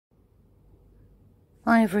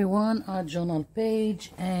Hi everyone, a journal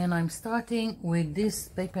page, and I'm starting with this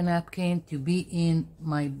paper napkin to be in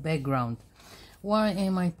my background. Why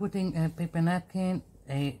am I putting a paper napkin?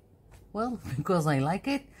 Well, because I like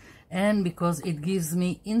it and because it gives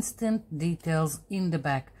me instant details in the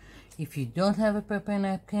back. If you don't have a paper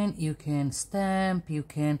napkin, you can stamp, you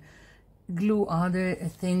can glue other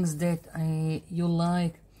things that you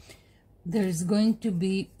like. There is going to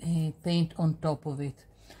be paint on top of it.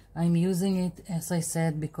 I'm using it, as I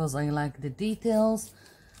said, because I like the details,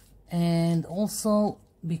 and also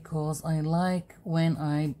because I like when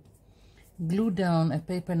I glue down a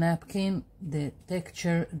paper napkin, the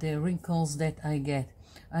texture, the wrinkles that I get.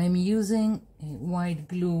 I'm using white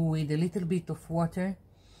glue with a little bit of water.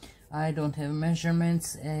 I don't have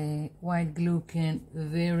measurements. White glue can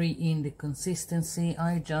vary in the consistency.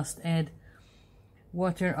 I just add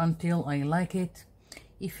water until I like it.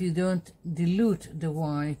 If you don't dilute the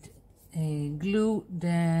white glue,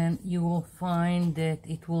 then you will find that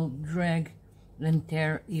it will drag and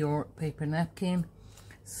tear your paper napkin.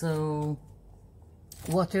 So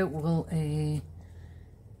water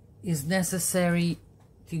is necessary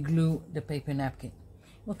to glue the paper napkin.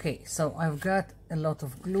 Okay, so I've got a lot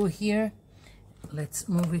of glue here. Let's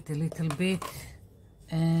move it a little bit,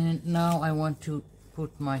 and now I want to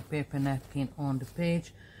put my paper napkin on the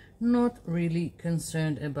page. Not really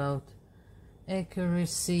concerned about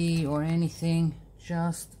accuracy or anything,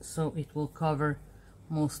 just so it will cover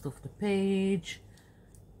most of the page.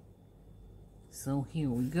 So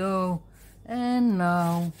here we go, and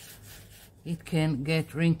now it can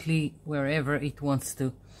get wrinkly wherever it wants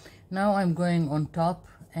to. Now I'm going on top,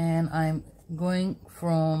 and I'm going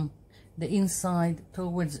from the inside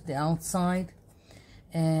towards the outside,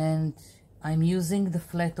 and I'm using the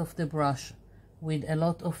flat of the brush with a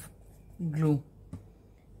lot of glue.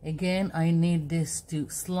 Again, I need this to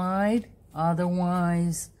slide,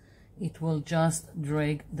 otherwise it will just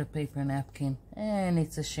drag the paper napkin, and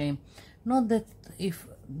it's a shame. Not that if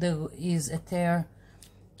there is a tear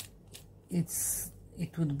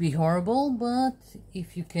it would be horrible, but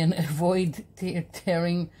if you can avoid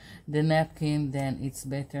tearing the napkin, then it's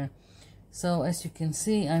better. So as you can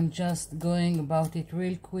see, I'm just going about it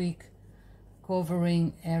real quick,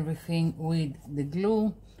 covering everything with the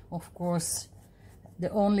glue. Of course, the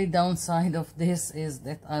only downside of this is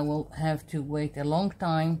that I will have to wait a long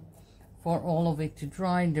time for all of it to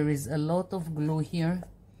dry. There is a lot of glue here,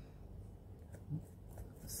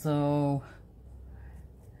 so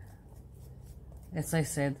as I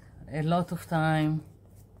said, a lot of time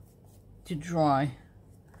to dry.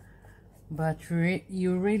 But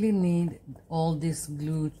you really need all this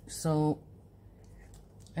glue so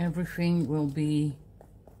everything will be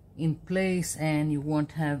in place and you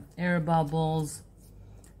won't have air bubbles,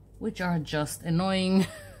 which are just annoying.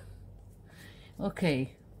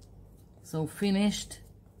 Okay, so finished,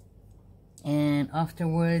 and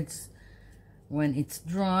afterwards, when it's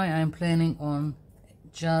dry, I'm planning on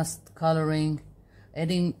just coloring,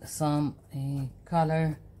 adding some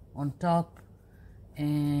color on top,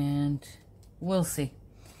 and we'll see.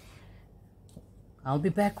 I'll be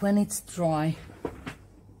back when it's dry.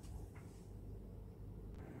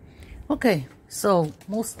 Okay, so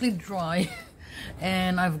mostly dry.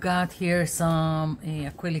 And I've got here some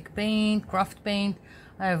acrylic paint, craft paint.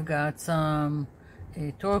 I've got some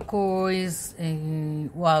turquoise,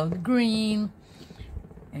 wild green,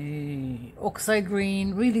 oxide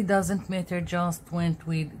green. Really doesn't matter, just went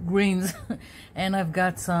with greens. And I've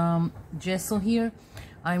got some gesso here.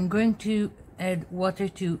 I'm going to add water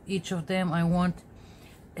to each of them. I want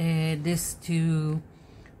this to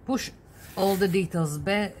push all the details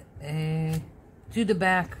back to the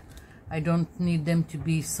back. I don't need them to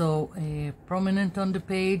be so prominent on the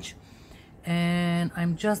page, and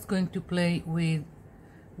I'm just going to play with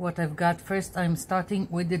what I've got. First, I'm starting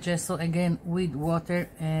with the gesso again with water,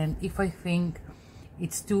 and if I think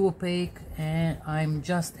it's too opaque, I'm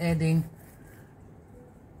just adding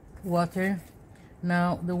water.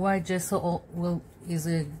 Now the white gesso is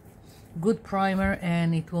a good primer,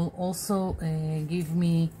 and it will also give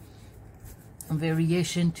me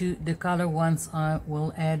variation to the color once I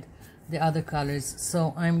will add the other colors.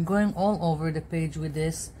 So I'm going all over the page with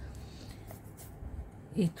this.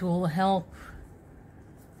 It will help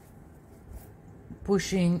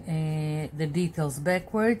pushing the details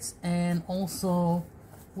backwards, and also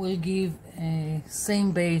will give a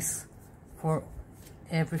same base for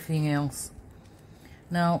everything else.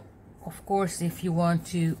 Now, of course, if you want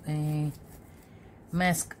to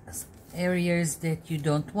mask areas that you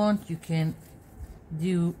don't want, you can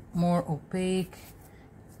do more opaque.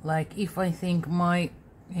 Like if I think my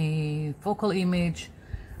focal image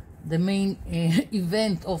the main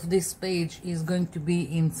event of this page is going to be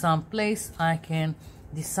in some place, I can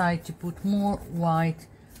decide to put more white,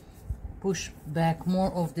 push back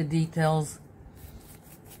more of the details.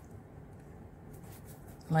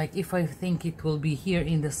 Like if I think it will be here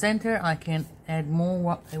in the center, I can add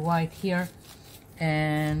more white here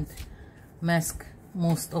and mask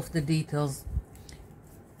most of the details.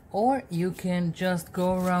 Or you can just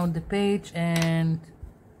go around the page and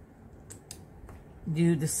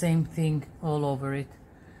do the same thing all over it.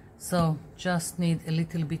 So just need a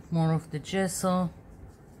little bit more of the gesso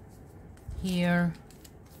here,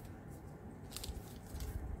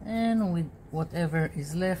 and with whatever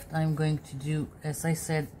is left I'm going to do, as I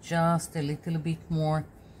said, just a little bit more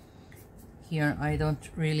here. I don't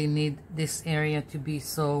really need this area to be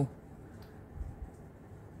so.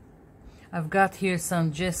 I've got here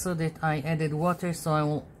some gesso that I added water,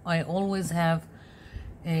 so I always have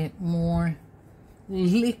a more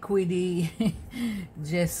liquidy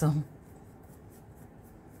gesso.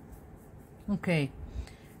 Okay,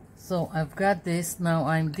 so I've got this. Now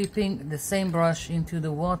I'm dipping the same brush into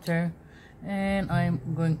the water, and I'm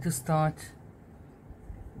going to start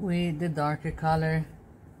with the darker color,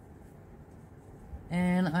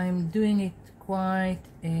 and I'm doing it quite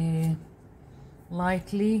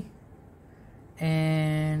lightly,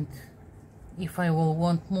 and if I will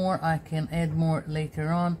want more I can add more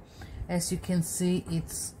later on. As you can see,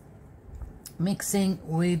 it's mixing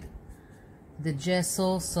with the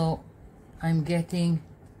gesso, so I'm getting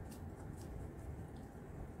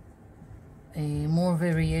a more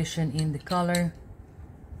variation in the color.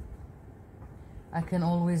 I can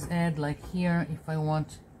always add, like here, if I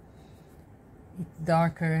want it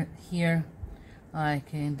darker here, I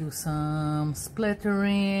can do some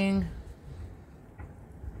splattering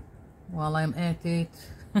while I'm at it.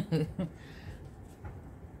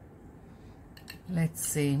 Let's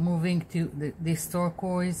see, moving to this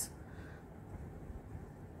turquoise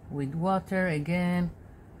with water again,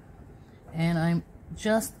 and I'm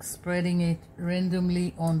just spreading it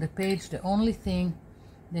randomly on the page. The only thing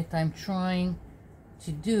that I'm trying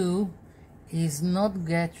to do is not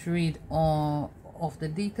get rid of the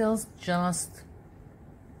details, just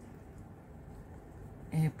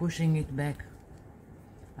pushing it back.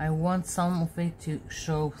 I want some of it to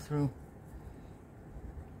show through.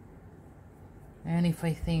 And if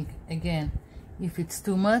I think, again, if it's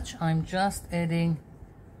too much, I'm just adding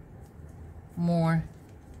more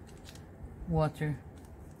water.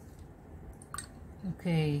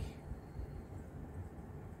 Okay.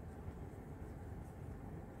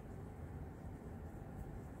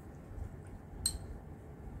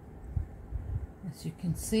 As you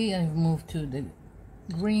can see, I've moved to the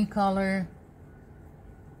green color.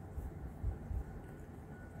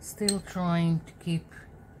 Still trying to keep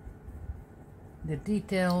the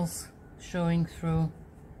details showing through,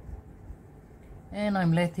 and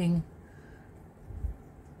I'm letting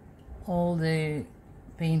all the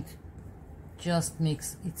paint just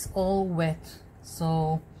mix. It's all wet,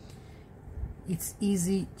 so it's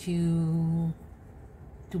easy to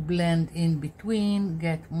blend in between,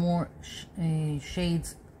 get more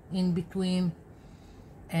shades in between.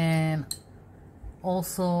 And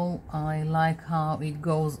also I like how it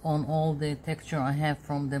goes on all the texture I have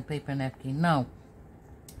from the paper napkin. Now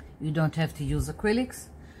you don't have to use acrylics,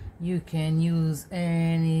 you can use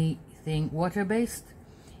anything water-based,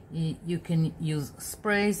 you can use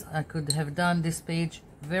sprays. I could have done this page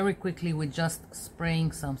very quickly with just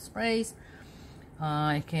spraying some sprays.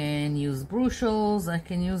 I can use brushos, I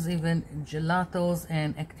can use even gelatos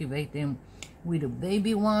and activate them with a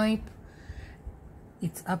baby wipe.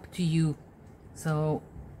 It's up to you. So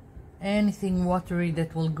anything watery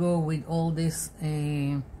that will go with all this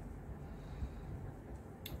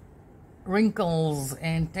wrinkles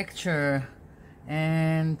and texture,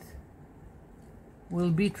 and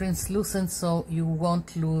will be translucent, so you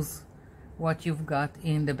won't lose what you've got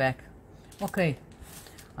in the back. Okay,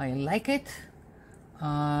 I like it.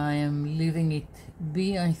 I am leaving it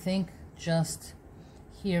be. I think just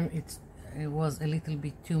here it was a little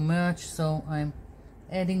bit too much, so I'm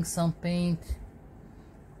adding some paint.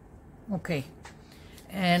 Okay,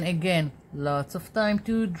 and again, lots of time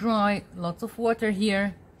to dry, lots of water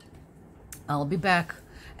here. I'll be back.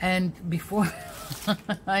 And before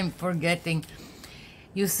I'm forgetting,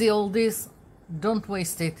 you see all this, don't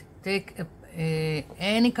waste it. Take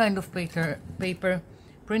any kind of paper,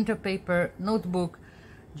 printer paper, notebook,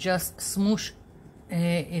 just smoosh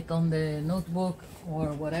it on the notebook or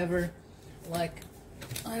whatever. Like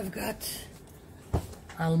I've got,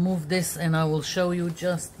 I'll move this and I will show you,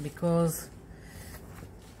 just because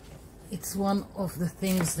it's one of the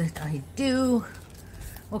things that I do.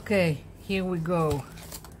 Okay, here we go.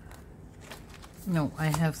 No, I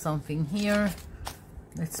have something here.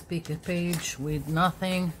 Let's pick a page with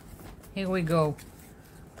nothing. Here we go.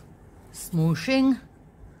 Smooshing,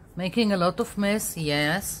 making a lot of mess,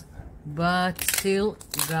 yes, but still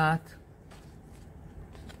got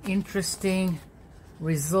interesting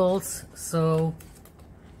results, so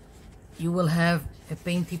you will have a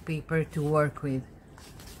painty paper to work with,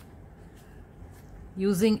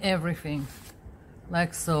 using everything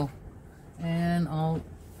like so. And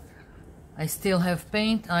I still have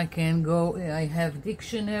paint. I can go, I have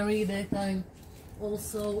dictionary that I'm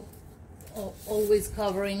also always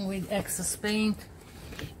covering with excess paint.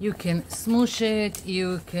 You can smoosh it,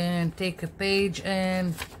 you can take a page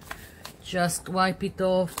and just wipe it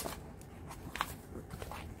off.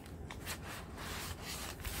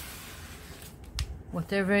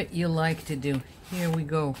 Whatever you like to do. Here we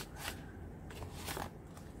go.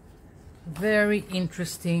 Very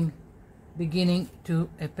interesting beginning to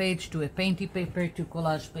a page, to a painty paper, to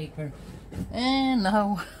collage paper. And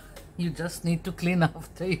now you just need to clean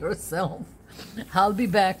after yourself. I'll be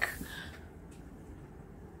back.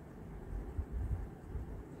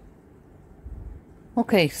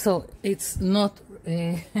 Okay, so it's not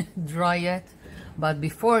dry yet, but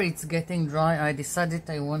before it's getting dry, I decided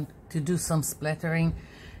I want to do some splattering,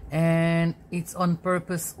 and it's on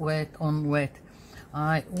purpose wet on wet.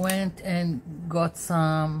 I went and got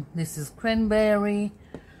some, this is cranberry,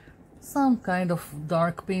 some kind of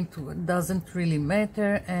dark pink, doesn't really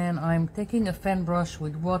matter, and I'm taking a fan brush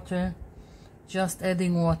with water, just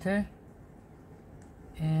adding water,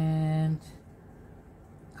 and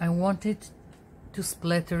I wanted to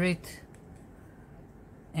splatter it,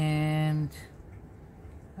 and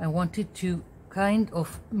I wanted to kind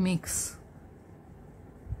of mix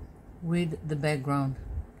with the background.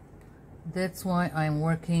 That's why I'm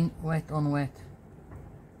working wet on wet.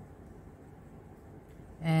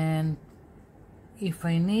 And if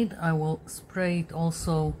I need, I will spray it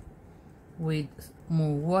also with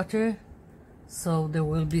more water, so there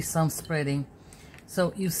will be some spreading.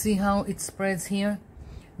 So you see how it spreads here?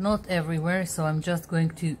 Not everywhere, so I'm just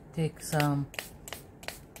going to take some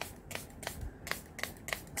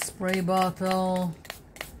spray bottle.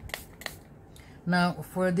 Now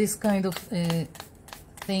for this kind of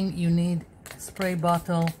thing you need spray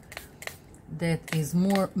bottle that is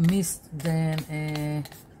more mist than a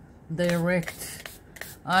direct,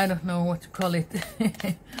 I don't know what to call it,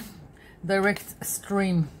 direct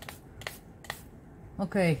stream.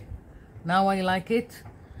 Okay, now I like it.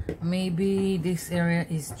 Maybe this area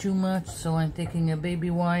is too much, so I'm taking a baby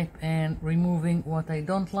wipe and removing what I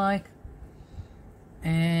don't like.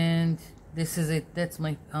 And this is it. That's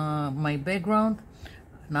my my background.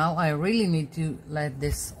 Now I really need to let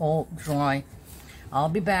this all dry. I'll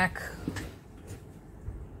be back.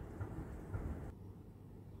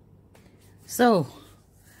 So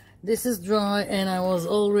this is dry, and I was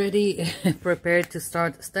already prepared to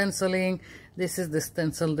start stenciling. This is the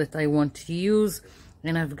stencil that I want to use,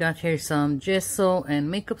 and I've got here some gesso and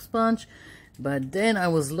makeup sponge. But then I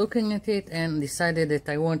was looking at it and decided that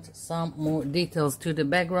I want some more details to the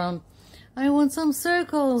background. I want some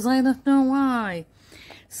circles, I don't know why.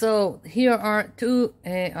 So here are two,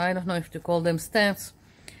 I don't know if to call them stamps,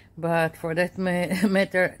 but for that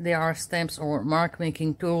matter, they are stamps or mark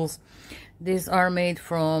making tools. These are made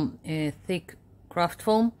from a thick craft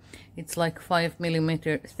foam. It's like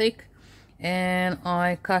 5mm thick, and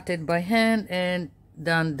I cut it by hand and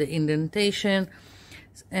done the indentation.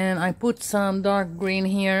 And I put some dark green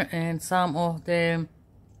here and some of the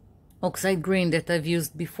oxide green that I've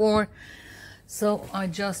used before. So I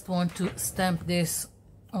just want to stamp this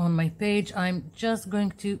on my page. I'm just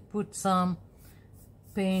going to put some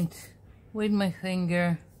paint with my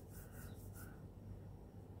finger,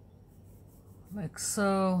 like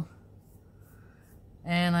so.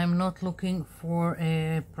 And I'm not looking for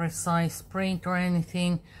a precise print or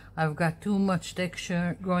anything. I've got too much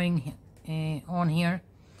texture going on here,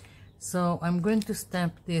 so I'm going to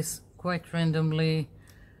stamp this quite randomly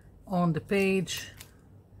on the page,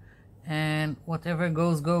 and whatever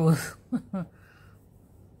goes goes.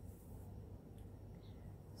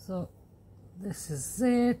 So this is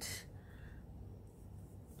it,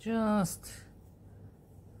 just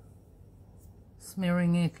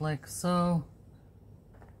smearing it like so.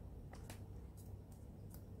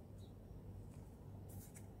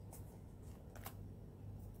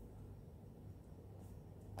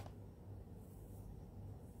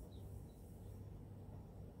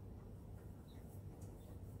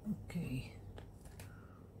 Okay,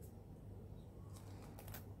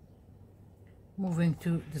 moving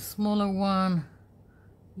to the smaller one,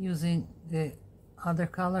 using the other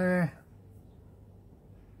color.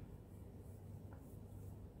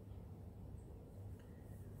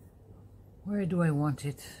 Where do I want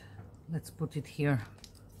it? Let's put it here.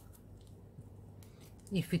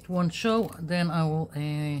 If it won't show, then I will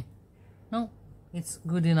no, it's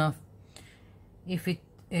good enough. If it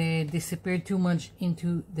disappeared too much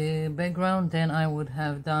into the background, then I would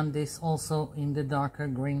have done this also in the darker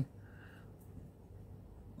green.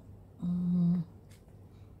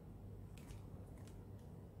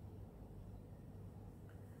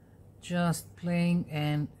 Just playing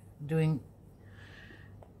and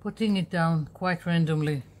putting it down quite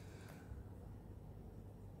randomly.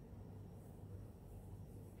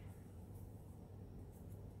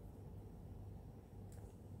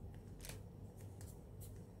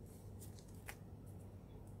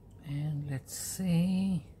 And let's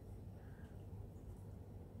see,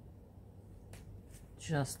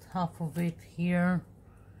 just half of it here.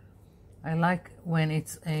 I like when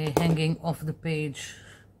it's hanging off the page.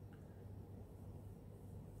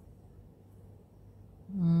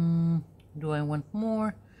 Do I want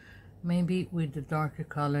more? Maybe with the darker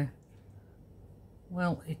color.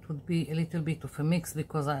 Well, it would be a little bit of a mix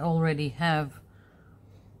because I already have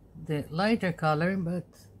the lighter color, but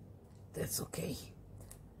that's okay.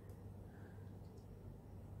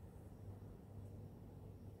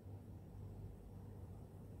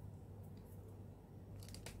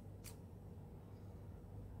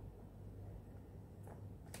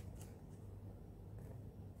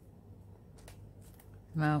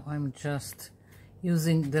 Now I'm just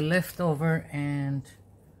using the leftover and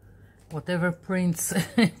whatever prints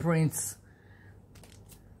prints.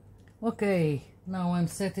 Okay, now I'm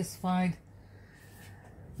satisfied.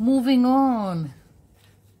 Moving on.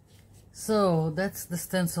 So that's the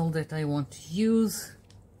stencil that I want to use,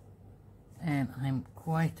 and I'm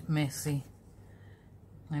quite messy.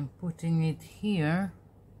 I'm putting it here,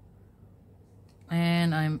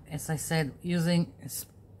 and I'm, as I said, using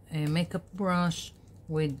a makeup brush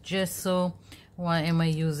with gesso. Why am I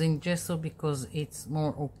using gesso? Because it's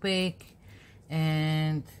more opaque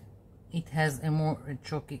and it has a more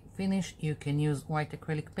chalky finish. You can use white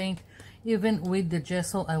acrylic paint. Even with the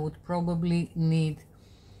gesso, I would probably need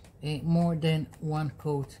more than one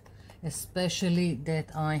coat, especially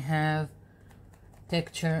that I have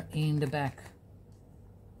texture in the back.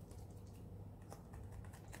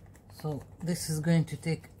 So this is going to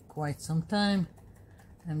take quite some time.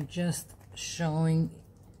 I'm just showing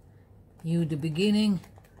you the beginning,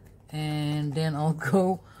 and then I'll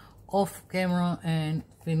go off camera and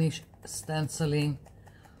finish stenciling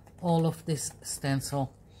all of this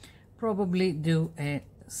stencil. Probably do a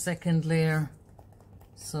second layer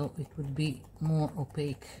so it would be more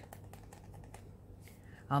opaque.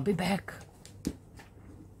 I'll be back.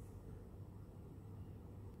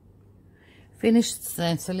 Finished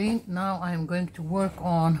stenciling. Now I'm going to work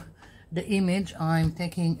on the image. I'm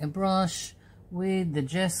taking a brush with the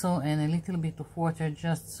gesso and a little bit of water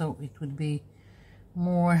just so it would be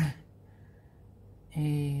more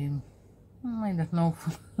I don't know,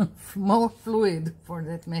 more fluid for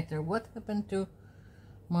that matter. What happened to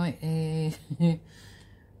my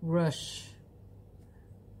brush?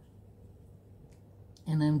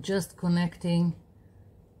 And I'm just connecting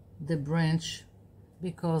the branch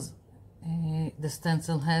because the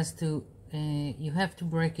stencil has to you have to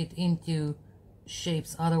break it into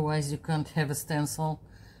shapes, otherwise you can't have a stencil.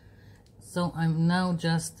 So I'm now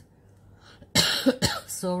just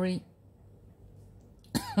sorry,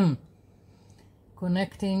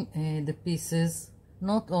 connecting the pieces,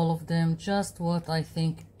 not all of them, just what I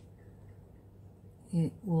think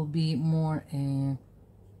it will be more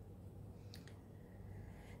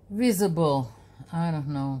visible. I don't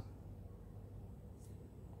know.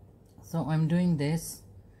 So I'm doing this,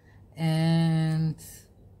 and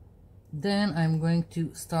then I'm going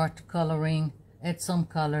to start coloring, add some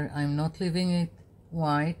color. I'm not leaving it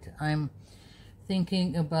white. I'm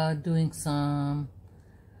thinking about doing some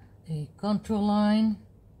contour line.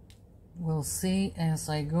 We'll see as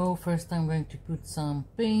I go. First I'm going to put some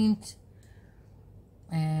paint,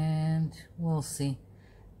 and we'll see.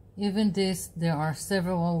 Even this, there are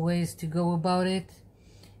several ways to go about it.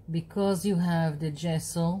 Because you have the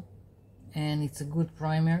gesso and it's a good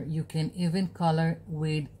primer, you can even color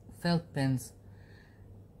with felt pens,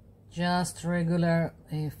 just regular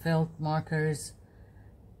felt markers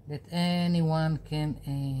that anyone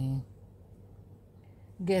can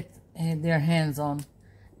get their hands on.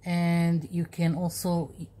 And you can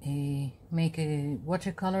also make a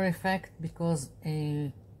watercolor effect because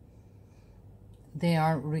they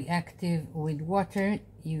are reactive with water.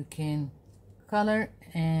 You can color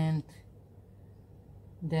and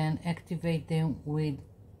then activate them with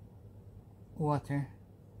water.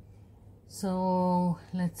 So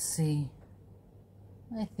let's see,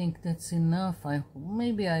 I think that's enough. I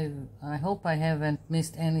hope I haven't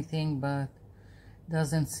missed anything, but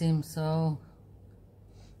doesn't seem so.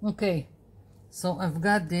 Okay, so I've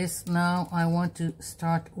got this. Now I want to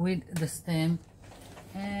start with the stem,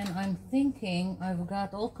 and I'm thinking I've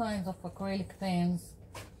got all kinds of acrylic pens,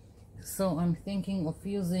 so I'm thinking of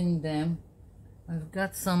using them. I've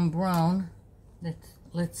got some brown.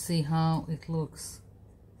 Let's see how it looks.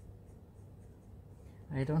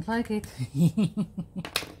 I don't like it.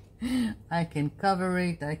 I can cover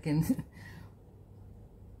it, I can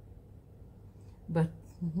but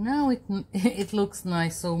now it looks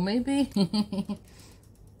nice, so maybe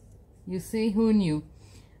you see, who knew?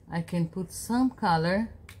 I can put some color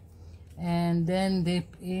and then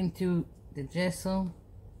dip into the gesso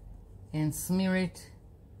and smear it,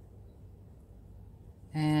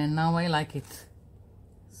 and now I like it.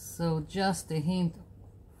 So just a hint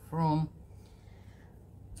from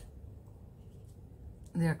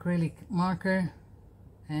the acrylic marker,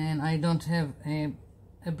 and I don't have a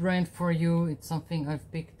brand for you. It's something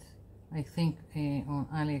I've picked, I think, on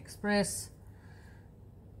AliExpress.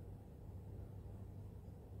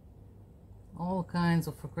 All kinds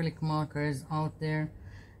of acrylic markers out there,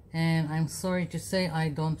 and I'm sorry to say I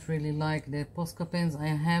don't really like the Posca pens. I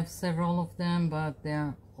have several of them, but they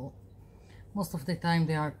are, most of the time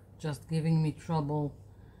they are just giving me trouble,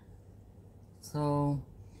 so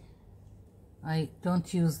I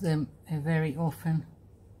don't use them very often.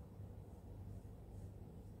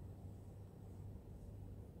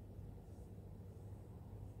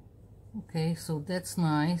 Okay, so that's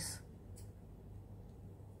nice.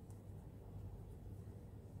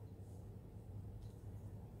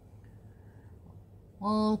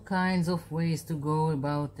 All kinds of ways to go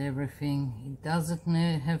about everything. It doesn't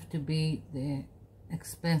have to be the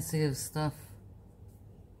expensive stuff.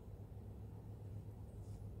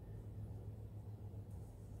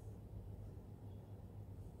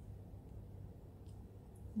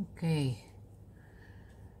 Okay,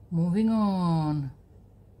 moving on.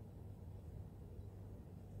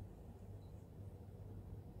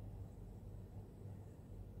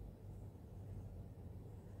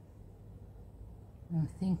 I'm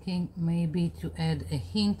thinking maybe to add a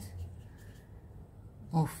hint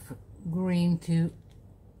of green to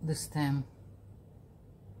the stem.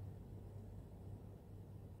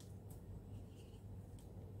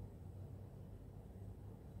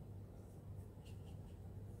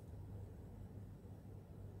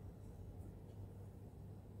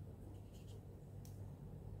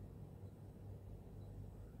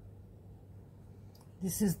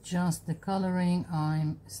 This is just the coloring.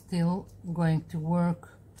 I'm still going to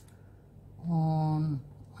work on,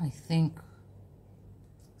 I think,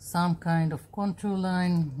 some kind of contour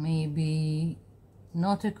line, maybe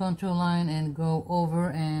not a contour line, and go over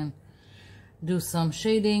and do some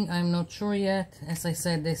shading. I'm not sure yet. As I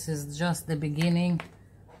said, this is just the beginning.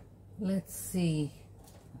 Let's see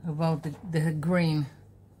about the green.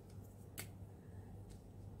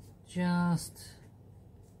 Just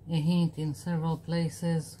a hint in several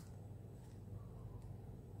places.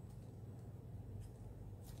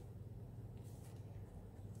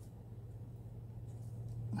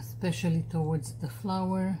 Especially towards the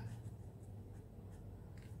flower.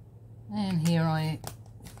 And here I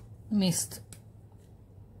missed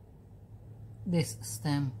this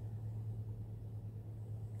stem.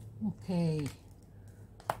 Okay.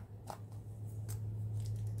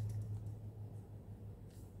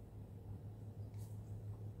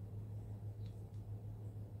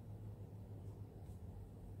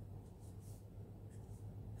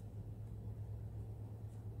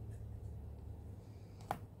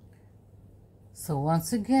 So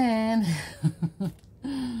once again,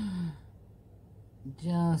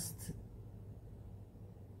 just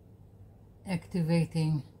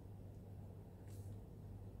activating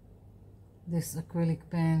this acrylic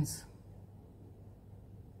pens.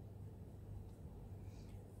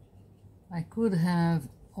 I could have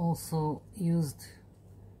also used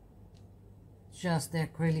just the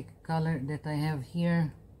acrylic color that I have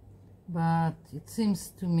here, but it seems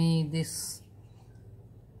to me this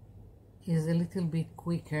is a little bit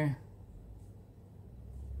quicker.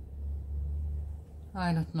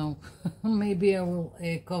 I don't know. Maybe I will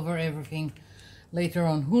cover everything later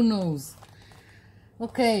on, who knows.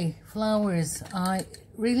 Okay, flowers. I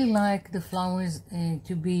really like the flowers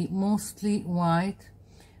to be mostly white,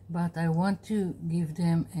 but I want to give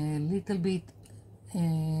them a little bit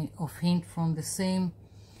of hint from the same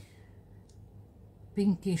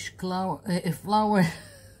pinkish flower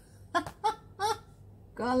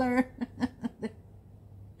color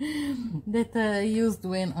that I used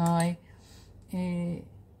when I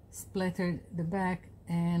splattered the back,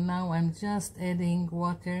 and now I'm just adding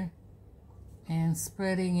water and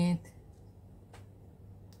spreading it.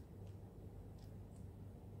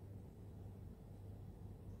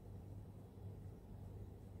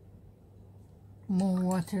 More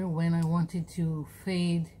water when I wanted to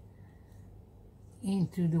fade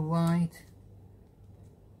into the white.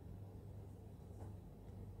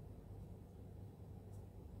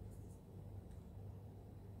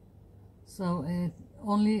 So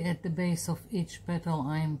only at the base of each petal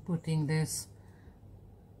I'm putting this.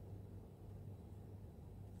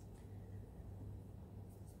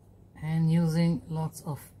 And using lots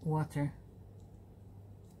of water.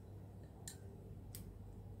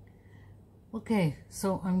 Okay,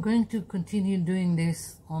 so I'm going to continue doing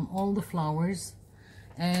this on all the flowers,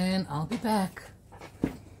 and I'll be back.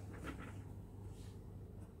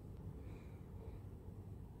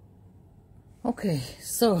 Okay,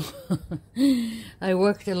 so I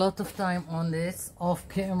worked a lot of time on this off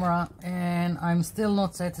camera and I'm still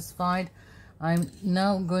not satisfied. I'm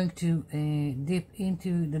now going to dip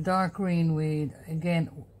into the dark green with,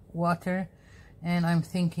 again, water, and I'm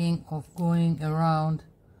thinking of going around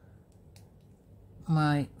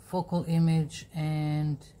my focal image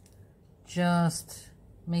and just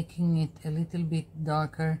making it a little bit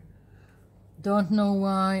darker. Don't know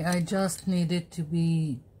why, I just need it to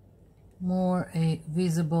be more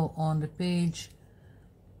visible on the page.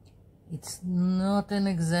 It's not an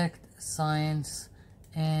exact science,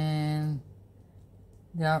 and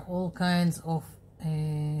there are all kinds of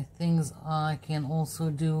things I can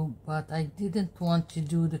also do, but I didn't want to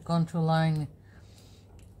do the contour line.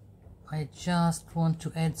 I just want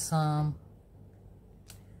to add some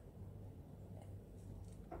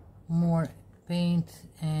more paint,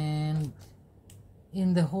 and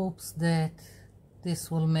in the hopes that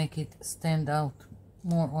this will make it stand out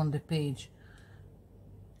more on the page.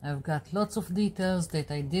 I've got lots of details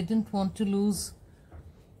that I didn't want to lose,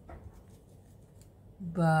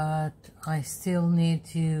 but I still need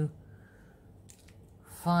to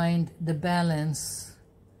find the balance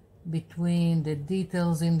between the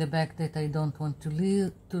details in the back that I don't want to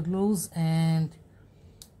lose and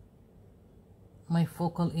my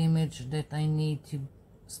focal image that I need to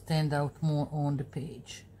stand out more on the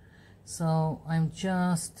page. So I'm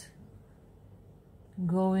just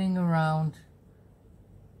going around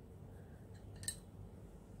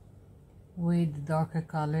with darker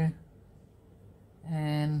color,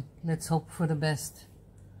 and let's hope for the best.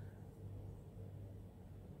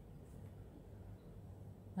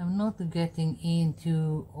 I'm not getting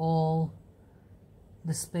into all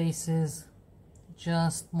the spaces,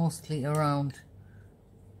 just mostly around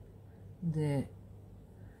the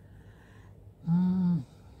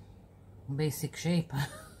basic shape.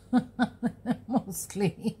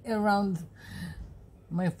 Mostly around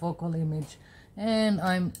my focal image, and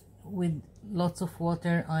I'm with lots of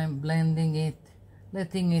water, I'm blending it,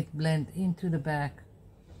 letting it blend into the back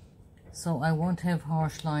so I won't have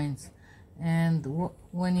harsh lines. And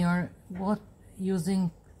when you're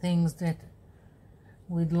using things that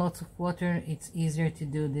with lots of water, it's easier to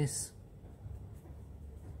do this.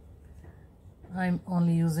 I'm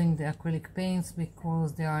only using the acrylic paints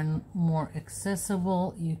because they are more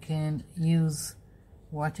accessible. You can use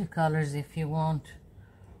watercolors if you want,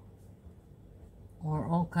 or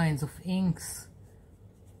all kinds of inks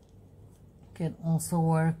can also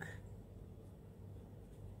work.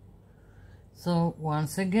 So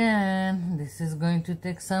once again, this is going to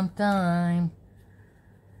take some time.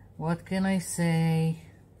 What can I say?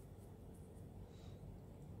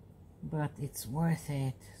 But it's worth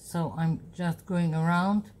it. So I'm just going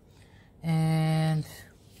around and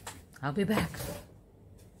I'll be back.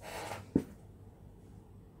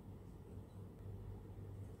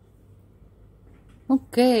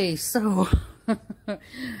 Okay, so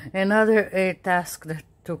another task that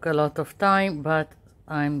took a lot of time, but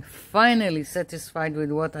I'm finally satisfied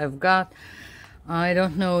with what I've got. I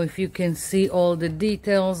don't know if you can see all the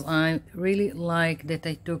details. I really like that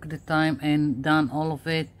I took the time and done all of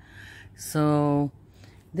it. So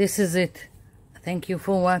this is it. Thank you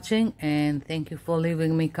for watching, and thank you for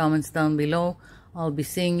leaving me comments down below. I'll be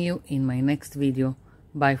seeing you in my next video.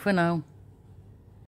 Bye for now.